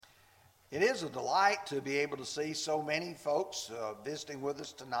It is a delight to be able to see so many folks visiting with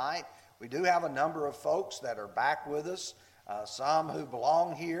us tonight. We do have a number of folks that are back with us, some who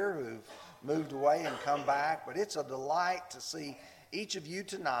belong here, who've moved away and come back. But it's a delight to see each of you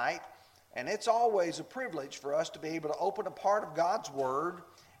tonight. And it's always a privilege for us to be able to open a part of God's Word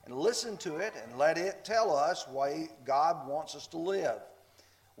and listen to it and let it tell us the way God wants us to live.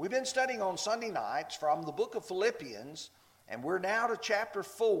 We've been studying on Sunday nights from the book of Philippians, and we're now to chapter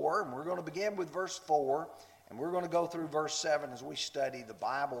 4, and we're going to begin with verse 4, and we're going to go through verse 7 as we study the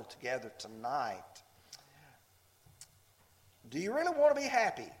Bible together tonight. Do you really want to be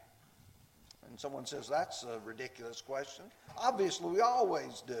happy? And someone says, that's a ridiculous question. Obviously, we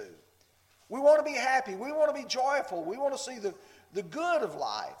always do. We want to be happy. We want to be joyful. We want to see the good of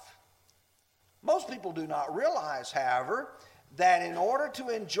life. Most people do not realize, however, that in order to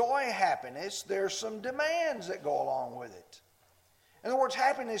enjoy happiness, there's some demands that go along with it. In other words,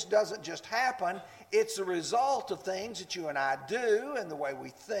 happiness doesn't just happen. It's a result of things that you and I do and the way we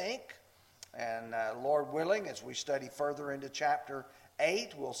think. And Lord willing, as we study further into chapter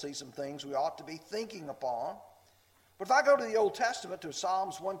 8, we'll see some things we ought to be thinking upon. But if I go to the Old Testament, to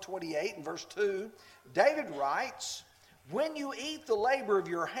Psalms 128 and verse 2, David writes, "When you eat the labor of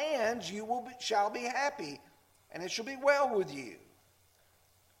your hands, you shall be happy, and it shall be well with you."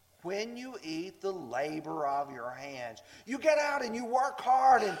 When you eat the labor of your hands. You get out and you work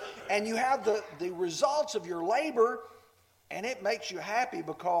hard and you have the results of your labor, and it makes you happy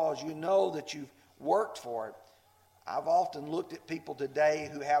because you know that you've worked for it. I've often looked at people today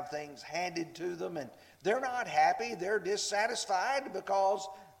who have things handed to them, and they're not happy. They're dissatisfied because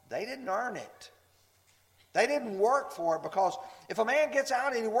they didn't earn it. They didn't work for it, because if a man gets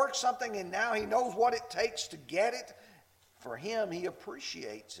out and he works something and now he knows what it takes to get it, for him, he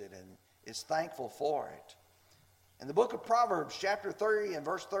appreciates it and is thankful for it. In the book of Proverbs, chapter 30 and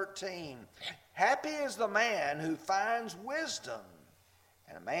verse 13, "Happy is the man who finds wisdom,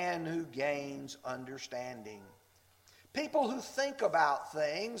 and a man who gains understanding." People who think about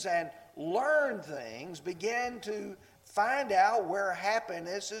things and learn things begin to find out where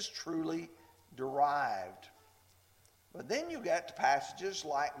happiness is truly derived. But then you get to passages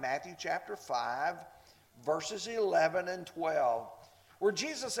like Matthew chapter 5, verses 11 and 12, where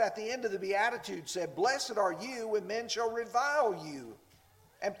Jesus at the end of the Beatitude said, "Blessed are you when men shall revile you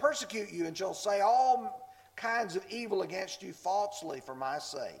and persecute you, and shall say all kinds of evil against you falsely for my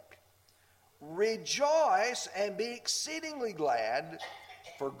sake. Rejoice and be exceedingly glad,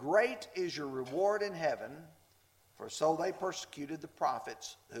 for great is your reward in heaven, for so they persecuted the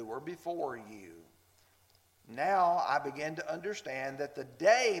prophets who were before you." Now I begin to understand that the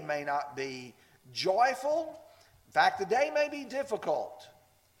day may not be joyful. In fact, the day may be difficult.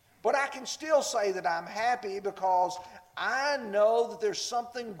 But I can still say that I'm happy because I know that there's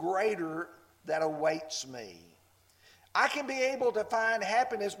something greater that awaits me. I can be able to find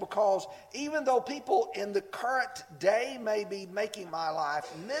happiness because even though people in the current day may be making my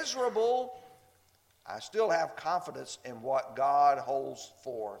life miserable, I still have confidence in what God holds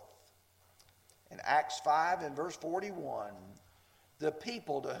forth. In Acts 5 and verse 41, the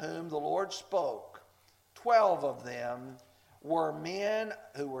people to whom the Lord spoke, 12 of them were men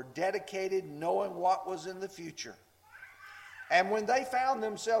who were dedicated, knowing what was in the future. And when they found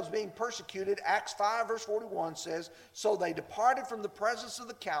themselves being persecuted, Acts 5 verse 41 says, "So they departed from the presence of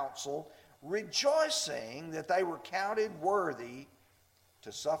the council, rejoicing that they were counted worthy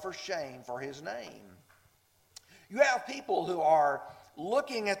to suffer shame for his name." You have people who are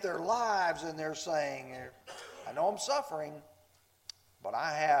looking at their lives and they're saying, "I know I'm suffering, but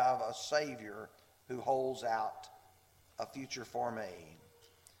I have a Savior who holds out a future for me."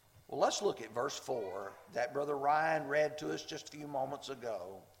 Well, let's look at verse 4 that Brother Ryan read to us just a few moments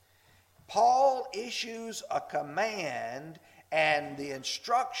ago. Paul issues a command, and the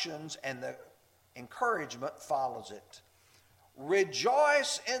instructions and the encouragement follows it.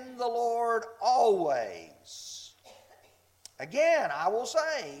 Rejoice in the Lord always. Again, I will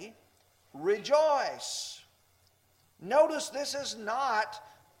say, rejoice. Notice this is not,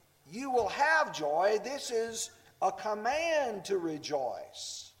 you will have joy. This is a command to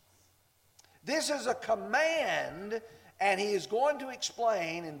rejoice. This is a command, and he is going to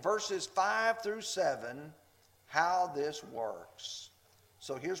explain in verses 5 through 7 how this works.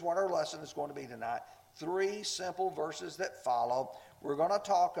 So here's what our lesson is going to be tonight. 3 simple verses that follow. We're going to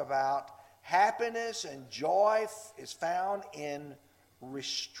talk about happiness and joy is found in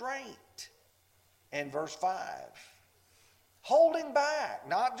restraint in verse 5. Holding back,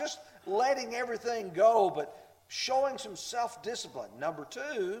 not just letting everything go, but showing some self-discipline. Number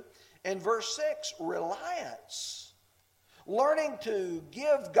 2, in verse 6, reliance. Learning to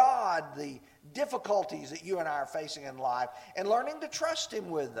give God the difficulties that you and I are facing in life and learning to trust Him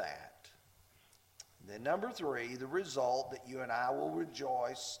with that. Then number 3, the result that you and I will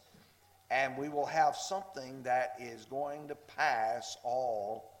rejoice and we will have something that is going to pass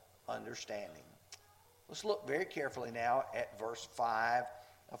all understanding. Let's look very carefully now at verse 5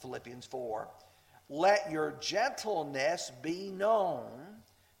 of Philippians 4. Let your gentleness be known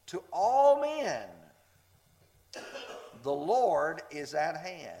to all men. The Lord is at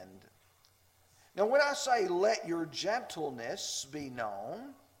hand. Now, when I say let your gentleness be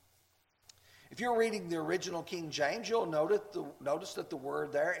known, if you're reading the original King James, you'll notice that the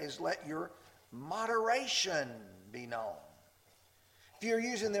word there is let your moderation be known. If you're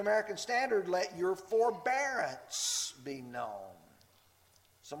using the American Standard, let your forbearance be known.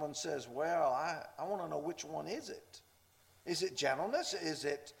 Someone says, well, I want to know which one is it. Is it gentleness? Is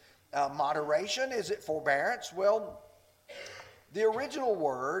it moderation? Is it forbearance? Well, the original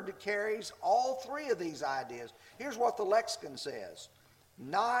word carries all 3 of these ideas. Here's what the lexicon says.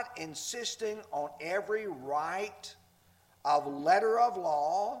 Not insisting on every right of letter of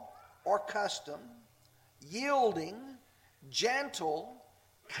law or custom, yielding, gentle,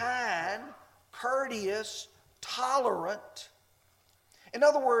 kind, courteous, tolerant. In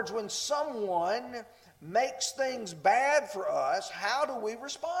other words, when someone makes things bad for us, how do we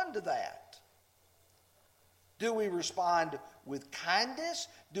respond to that? Do we respond with kindness?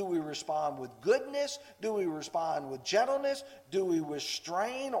 Do we respond with goodness? Do we respond with gentleness? Do we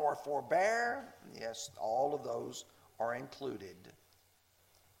restrain or forbear? Yes, all of those are included.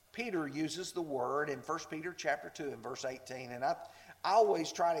 Peter uses the word in 1 Peter chapter 2 and verse 18, and I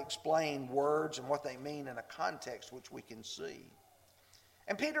always try to explain words and what they mean in a context which we can see.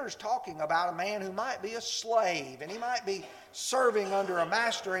 And Peter is talking about a man who might be a slave, and he might be serving under a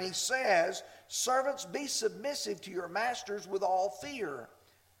master, and he says, servants, be submissive to your masters with all fear,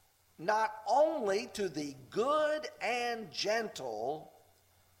 not only to the good and gentle,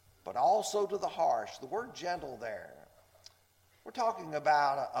 but also to the harsh. The word gentle there, we're talking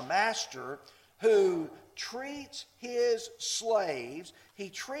about a master who treats his slaves, he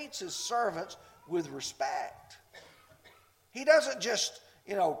treats his servants with respect. He doesn't just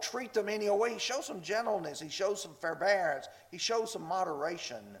treat them any way. He shows some gentleness. He shows some forbearance. He shows some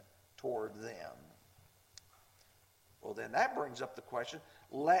moderation toward them. Well, then that brings up the question,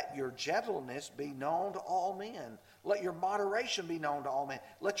 let your gentleness be known to all men. Let your moderation be known to all men.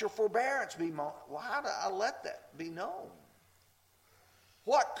 Let your forbearance be known. Well, how do I let that be known?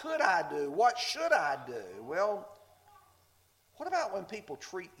 What could I do? What should I do? Well, what about when people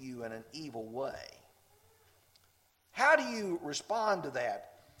treat you in an evil way? How do you respond to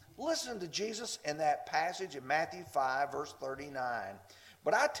that? Listen to Jesus in that passage in Matthew 5, verse 39.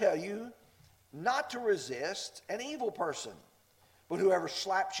 But I tell you not to resist an evil person, but whoever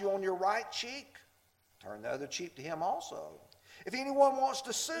slaps you on your right cheek, turn the other cheek to him also. If anyone wants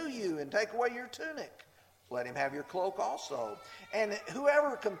to sue you and take away your tunic, let him have your cloak also. And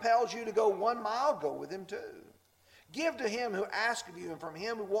whoever compels you to go 1 mile, go with him too. Give to him who asks of you, and from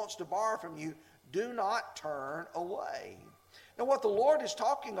him who wants to borrow from you, do not turn away. Now, what the Lord is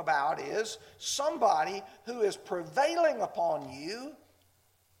talking about is somebody who is prevailing upon you,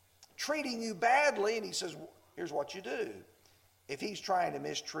 treating you badly, and he says, here's what you do. If he's trying to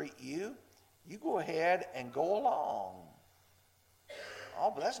mistreat you, you go ahead and go along.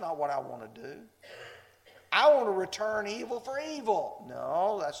 Oh, but that's not what I want to do. I want to return evil for evil.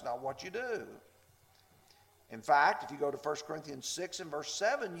 No, that's not what you do. In fact, if you go to 1 Corinthians 6 and verse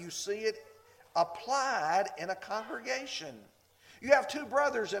 7, you see it applied in a congregation. You have 2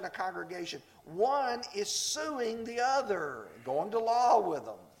 brothers in a congregation. One is suing the other, going to law with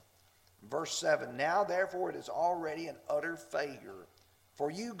them. Verse 7, now therefore it is already an utter failure.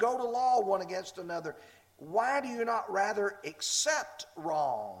 For you go to law one against another. Why do you not rather accept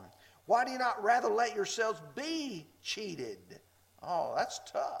wrong? Why do you not rather let yourselves be cheated? Oh, that's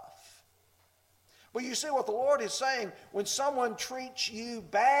tough. But you see what the Lord is saying, when someone treats you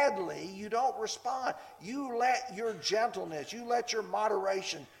badly, you don't respond. You let your gentleness, you let your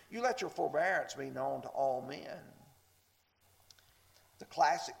moderation, you let your forbearance be known to all men. The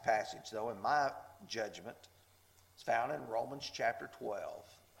classic passage, though, in my judgment, is found in Romans chapter 12.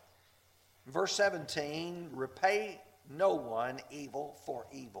 Verse 17, repay no one evil for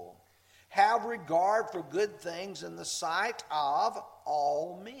evil. Have regard for good things in the sight of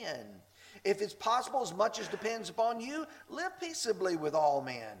all men. If it's possible, as much as depends upon you, live peaceably with all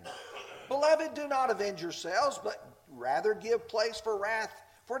men. Beloved, do not avenge yourselves, but rather give place for wrath.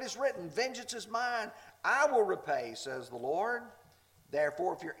 For it is written, vengeance is mine, I will repay, says the Lord.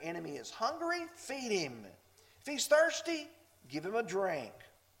 Therefore, if your enemy is hungry, feed him. If he's thirsty, give him a drink.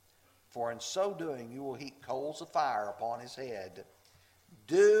 For in so doing you will heap coals of fire upon his head.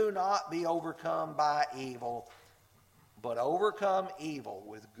 Do not be overcome by evil, but overcome evil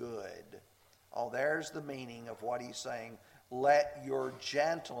with good. Oh, there's the meaning of what he's saying. Let your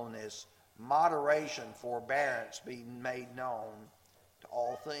gentleness, moderation, forbearance be made known to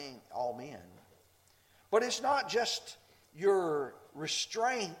all men. But it's not just your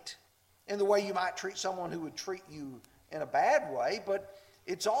restraint in the way you might treat someone who would treat you in a bad way, but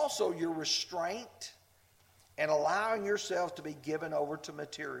it's also your restraint and allowing yourself to be given over to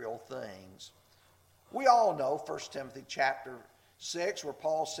material things. We all know 1 Timothy chapter 6, where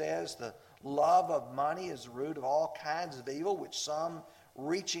Paul says the love of money is the root of all kinds of evil, which some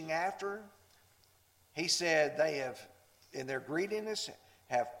reaching after. He said they have, in their greediness,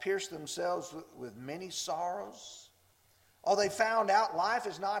 have pierced themselves with many sorrows. Oh, they found out life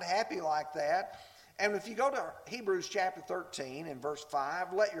is not happy like that. And if you go to Hebrews chapter 13 and verse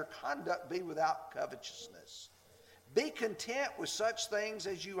 5, let your conduct be without covetousness. Be content with such things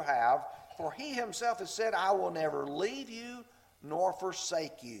as you have, for he himself has said, I will never leave you nor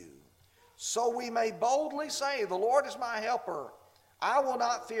forsake you. So we may boldly say, the Lord is my helper. I will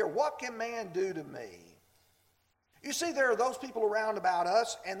not fear. What can man do to me? You see, there are those people around about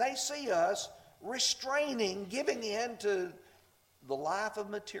us, and they see us restraining, giving in to the life of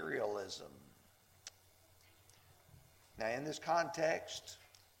materialism. Now, in this context,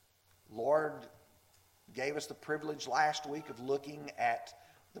 Lord gave us the privilege last week of looking at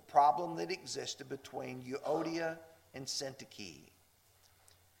the problem that existed between Euodia and Syntyche.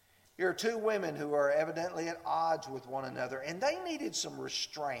 Here are two women who are evidently at odds with one another, and they needed some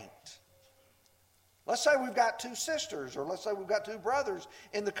restraint. Let's say we've got two sisters, or let's say we've got two brothers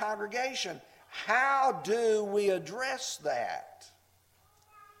in the congregation. How do we address that?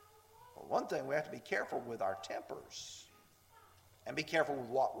 Well, one thing, we have to be careful with our tempers and be careful with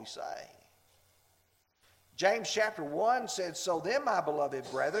what we say. James chapter 1 said, so then, my beloved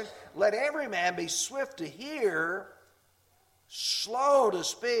brethren, let every man be swift to hear, slow to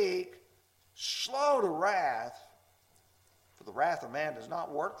speak, slow to wrath, for the wrath of man does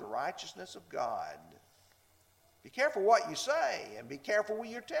not work the righteousness of God. Be careful what you say, and be careful with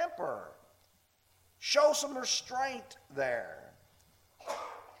your temper. Show some restraint there.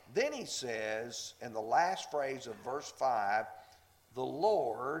 Then he says, in the last phrase of verse 5, the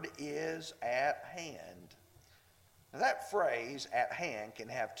Lord is at hand. Now that phrase, at hand, can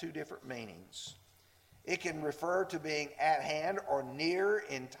have two different meanings. It can refer to being at hand or near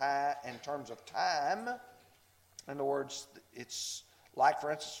in time, in terms of time. In other words, it's like,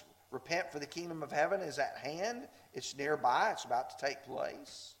 for instance, repent for the kingdom of heaven is at hand. It's nearby. It's about to take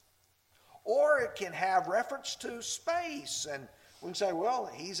place. Or it can have reference to space. And we can say, well,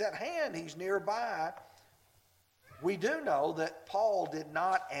 he's at hand. He's nearby. We do know that Paul did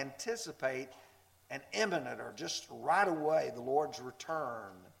not anticipate an imminent or just right away the Lord's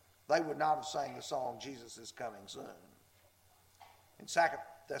return. They would not have sang the song, Jesus is coming soon. In 2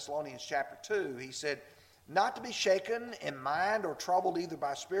 Thessalonians chapter 2, he said, not to be shaken in mind or troubled either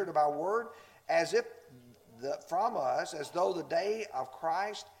by spirit or by word, as if from us, as though the day of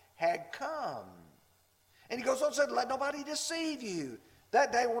Christ had come. And he goes on and said, let nobody deceive you.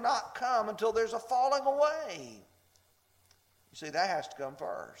 That day will not come until there's a falling away. You see, that has to come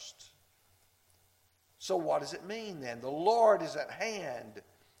first. So what does it mean then? The Lord is at hand.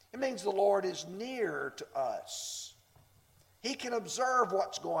 It means the Lord is near to us. He can observe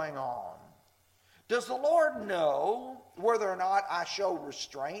what's going on. Does the Lord know whether or not I show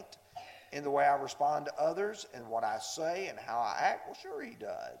restraint in the way I respond to others and what I say and how I act? Well, sure he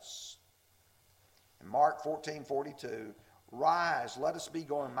does. In Mark 14:42, rise, let us be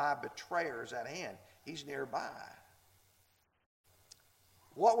going, my betrayer is at hand. He's nearby.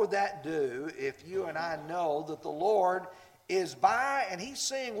 What would that do if you and I know that the Lord is by and he's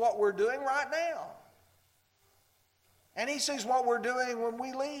seeing what we're doing right now? And he sees what we're doing when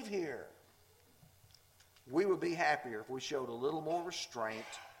we leave here. We would be happier if we showed a little more restraint,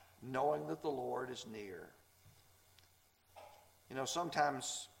 knowing that the Lord is near. You know,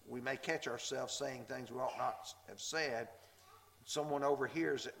 sometimes we may catch ourselves saying things we ought not have said. Someone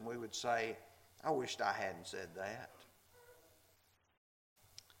overhears it and we would say, I wished I hadn't said that.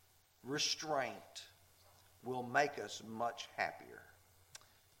 Restraint will make us much happier.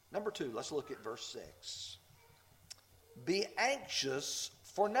 Number 2, let's look at verse 6. Be anxious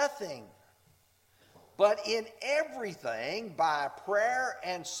for nothing, but in everything, by prayer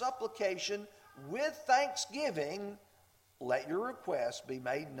and supplication, with thanksgiving, let your requests be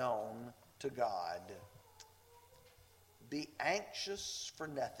made known to God. Be anxious for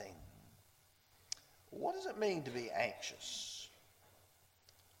nothing. What does it mean to be anxious?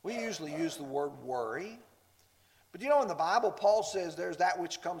 We usually use the word worry. But in the Bible, Paul says there's that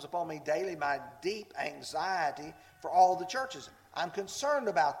which comes upon me daily, my deep anxiety for all the churches. I'm concerned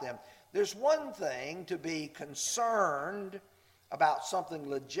about them. There's one thing to be concerned about something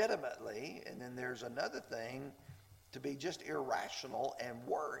legitimately, and then there's another thing to be just irrational and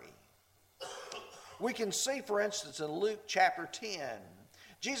worry. We can see, for instance, in Luke chapter 10,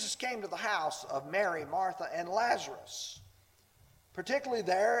 Jesus came to the house of Mary, Martha, and Lazarus. Particularly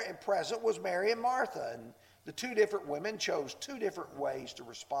there and present was Mary and Martha, and the two different women chose two different ways to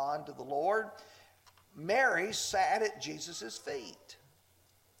respond to the Lord. Mary sat at Jesus' feet.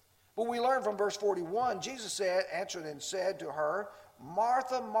 But we learn from verse 41, Jesus answered and said to her,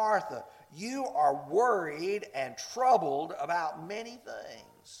 Martha, Martha, you are worried and troubled about many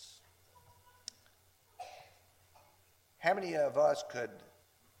things. How many of us could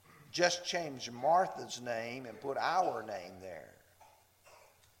just change Martha's name and put our name there?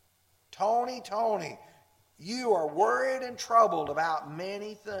 Tony, you are worried and troubled about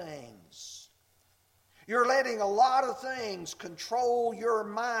many things. You're letting a lot of things control your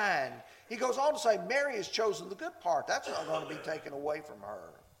mind. He goes on to say, Mary has chosen the good part. That's not going to be taken away from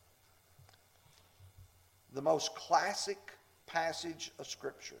her. The most classic passage of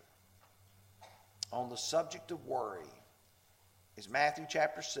Scripture on the subject of worry is Matthew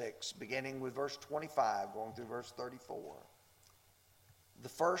chapter 6, beginning with verse 25, going through verse 34. The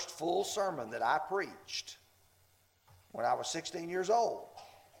first full sermon that I preached when I was 16 years old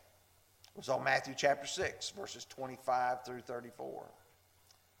was on Matthew chapter 6, verses 25 through 34.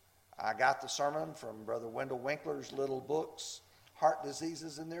 I got the sermon from Brother Wendell Winkler's little books, Heart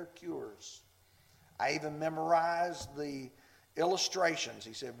Diseases and Their Cures. I even memorized the illustrations.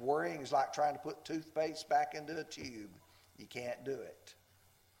 He said, worrying is like trying to put toothpaste back into a tube. You can't do it.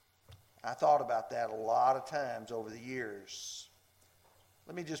 I thought about that a lot of times over the years.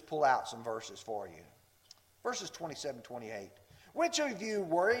 Let me just pull out some verses for you. Verses 27, 28. Which of you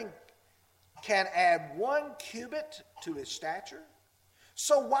worrying can add 1 cubit to his stature?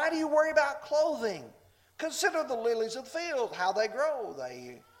 So why do you worry about clothing? Consider the lilies of the field, how they grow.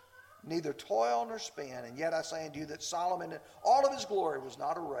 They neither toil nor spin. And yet I say unto you that Solomon in all of his glory was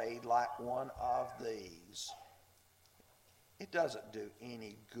not arrayed like one of these. It doesn't do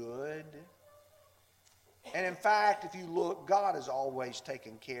any good. And in fact, if you look, God has always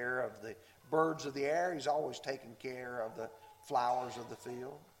taken care of the birds of the air. He's always taken care of the flowers of the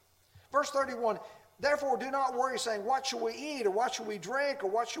field. Verse 31, therefore do not worry, saying, what shall we eat, or what shall we drink, or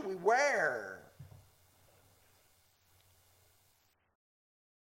what shall we wear?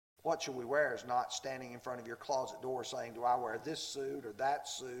 What shall we wear is not standing in front of your closet door saying, do I wear this suit or that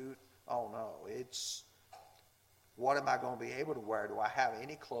suit? Oh no, it's what am I going to be able to wear? Do I have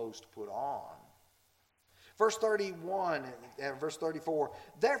any clothes to put on? Verse 31 and verse 34,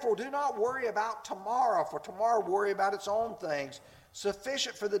 therefore do not worry about tomorrow, for tomorrow will worry about its own things.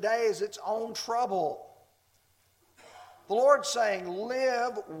 Sufficient for the day is its own trouble. The Lord's saying,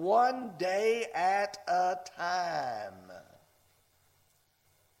 live one day at a time.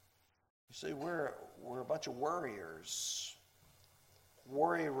 You see, we're a bunch of worriers.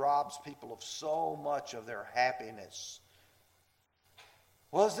 Worry robs people of so much of their happiness.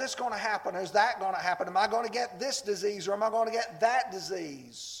 Well, is this going to happen? Is that going to happen? Am I going to get this disease or am I going to get that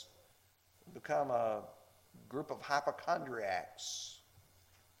disease? We become a group of hypochondriacs.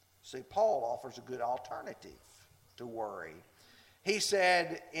 See, Paul offers a good alternative to worry. He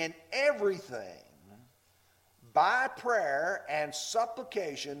said, in everything, by prayer and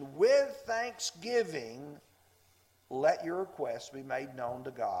supplication with thanksgiving, let your requests be made known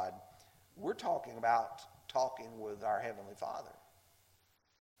to God. We're talking about talking with our Heavenly Father.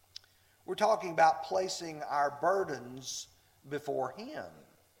 We're talking about placing our burdens before Him.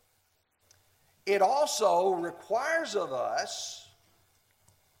 It also requires of us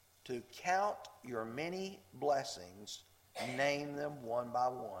to count your many blessings, name them one by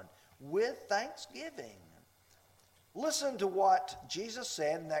one, with thanksgiving. Listen to what Jesus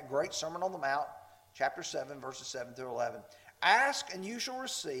said in that great Sermon on the Mount, chapter 7, verses 7 through 11. Ask and you shall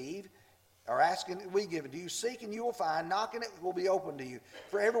receive, or ask and we give it to you. Seek and you will find. Knock and it will be open to you.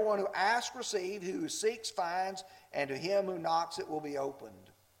 For everyone who asks receives, who seeks finds, and to him who knocks it will be opened.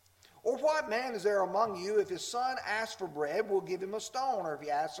 Or what man is there among you, if his son asks for bread, will give him a stone, or if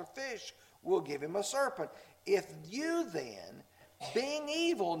he asks for fish, will give him a serpent? If you then, being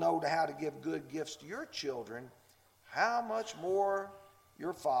evil, know how to give good gifts to your children, how much more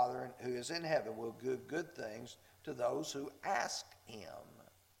your Father who is in heaven will give good things to those who ask Him.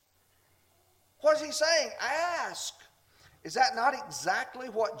 What is He saying? Ask. Is that not exactly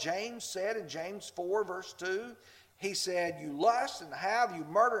what James said in James 4, verse 2? He said, you lust and have, you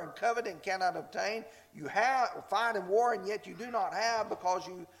murder and covet and cannot obtain. You have, fight and war, and yet you do not have because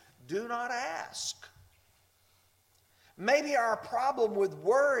you do not ask. Maybe our problem with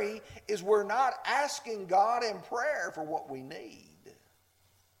worry is we're not asking God in prayer for what we need.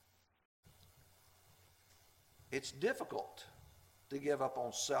 It's difficult to give up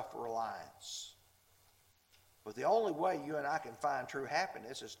on self-reliance. But the only way you and I can find true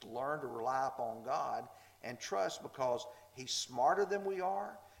happiness is to learn to rely upon God and trust, because He's smarter than we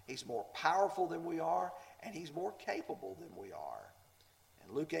are, He's more powerful than we are, and He's more capable than we are.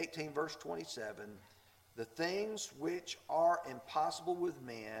 In Luke 18, verse 27, the things which are impossible with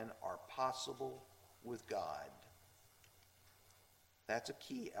men are possible with God. That's a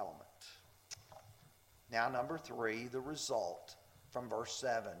key element. Now, number 3, the result from verse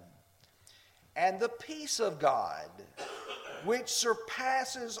 7. And the peace of God, which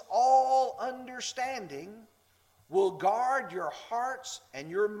surpasses all understanding, will guard your hearts and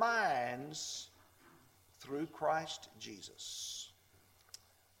your minds through Christ Jesus.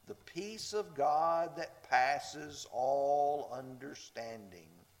 The peace of God that passes all understanding.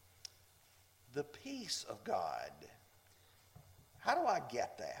 The peace of God. How do I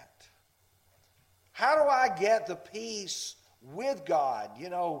get that? How do I get the peace with God? You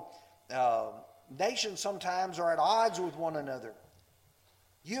know, nations sometimes are at odds with one another.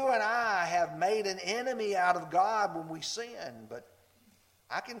 You and I have made an enemy out of God when we sin, but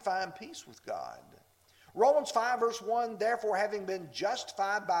I can find peace with God. Romans 5 verse 1, therefore having been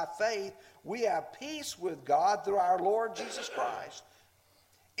justified by faith, we have peace with God through our Lord Jesus Christ.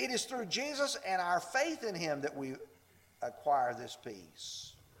 It is through Jesus and our faith in Him that we acquire this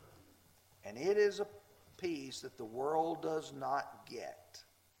peace. And it is a peace that the world does not get.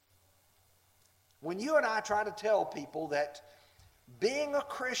 When you and I try to tell people that being a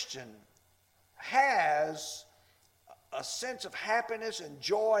Christian has a sense of happiness and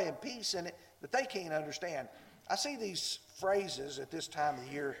joy and peace in it that they can't understand. I see these phrases at this time of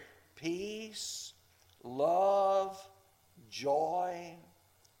the year: peace, love, joy.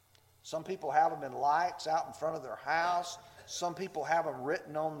 Some people have them in lights out in front of their house. Some people have them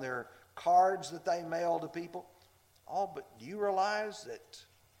written on their cards that they mail to people. Oh, but do you realize that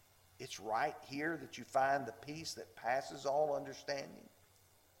it's right here that you find the peace that passes all understanding?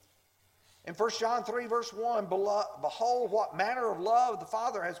 In 1 John 3 verse 1, behold what manner of love the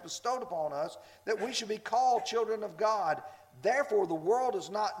Father has bestowed upon us, that we should be called children of God. Therefore the world does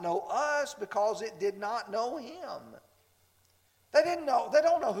not know us, because it did not know Him. They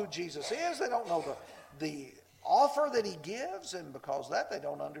don't know who Jesus is. They don't know the offer that He gives, and because of that they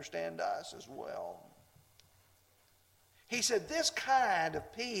don't understand us as well. He said this kind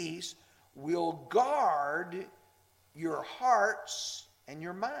of peace will guard your hearts and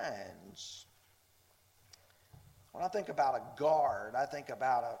your minds. When I think about a guard, I think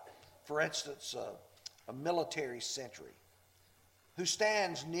about, for instance, a military sentry who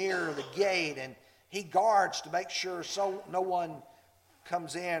stands near the gate and he guards to make sure no one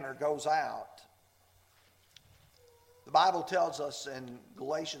comes in or goes out. The Bible tells us in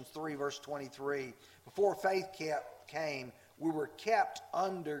Galatians 3 verse 23, before faith came, we were kept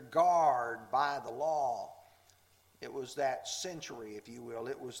under guard by the law. It was that sentry, if you will.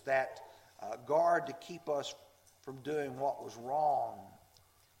 It was that guard to keep us from doing what was wrong.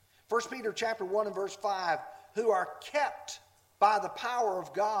 1 Peter chapter 1 and verse 5, who are kept by the power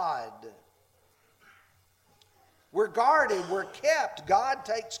of God. We're guarded, we're kept. God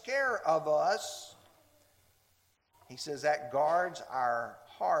takes care of us. He says that guards our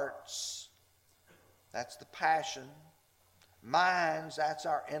hearts. That's the passion. Minds, that's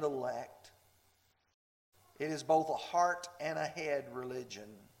our intellect. It is both a heart and a head religion.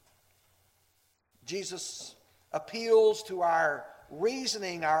 Jesus appeals to our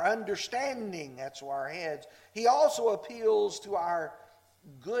reasoning, our understanding, that's our heads. He also appeals to our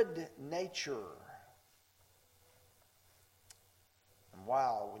good nature. And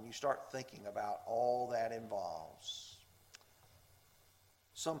wow, when you start thinking about all that involves,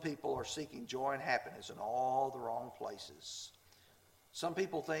 some people are seeking joy and happiness in all the wrong places. Some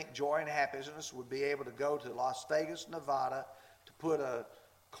people think joy and happiness would be able to go to Las Vegas, Nevada, to put a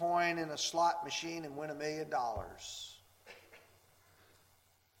coin in a slot machine and win $1 million. A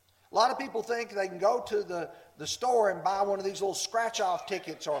lot of people think they can go to the store and buy one of these little scratch-off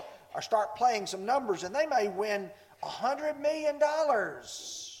tickets or start playing some numbers, and they may win $100 million.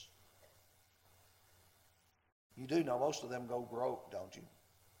 You do know most of them go broke, don't you?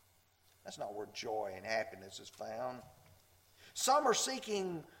 That's not where joy and happiness is found. Some are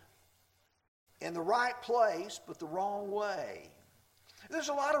seeking in the right place, but the wrong way. There's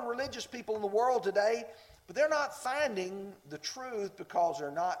a lot of religious people in the world today, but they're not finding the truth because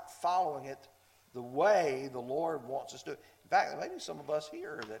they're not following it the way the Lord wants us to. In fact, maybe some of us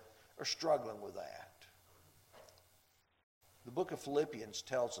here that are struggling with that. The book of Philippians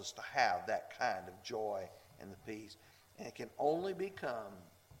tells us to have that kind of joy and the peace. And it can only become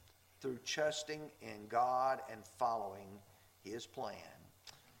through trusting in God and following His plan.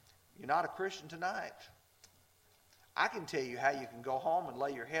 You're not a Christian tonight. I can tell you how you can go home and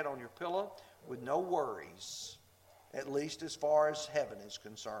lay your head on your pillow with no worries, at least as far as heaven is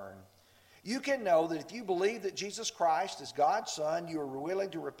concerned. You can know that if you believe that Jesus Christ is God's Son, you are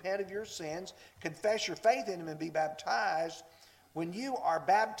willing to repent of your sins, confess your faith in Him, and be baptized. When you are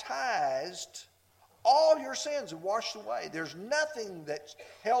baptized, all your sins are washed away. There's nothing that's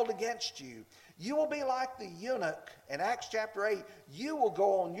held against you. You will be like the eunuch in Acts chapter 8. You will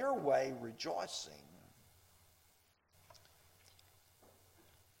go on your way rejoicing.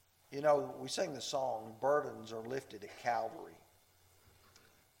 You know, we sing the song, burdens are lifted at Calvary.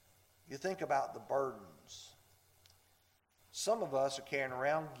 You think about the burdens. Some of us are carrying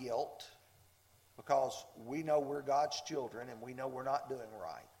around guilt because we know we're God's children and we know we're not doing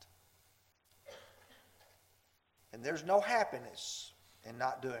right. And there's no happiness in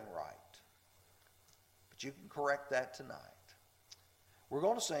not doing right. But you can correct that tonight. We're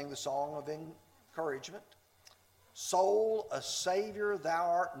going to sing the song of encouragement. Soul, a Savior thou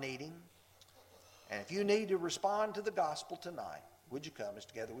art needing. And if you need to respond to the gospel tonight, would you come as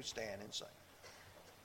together we stand and sing?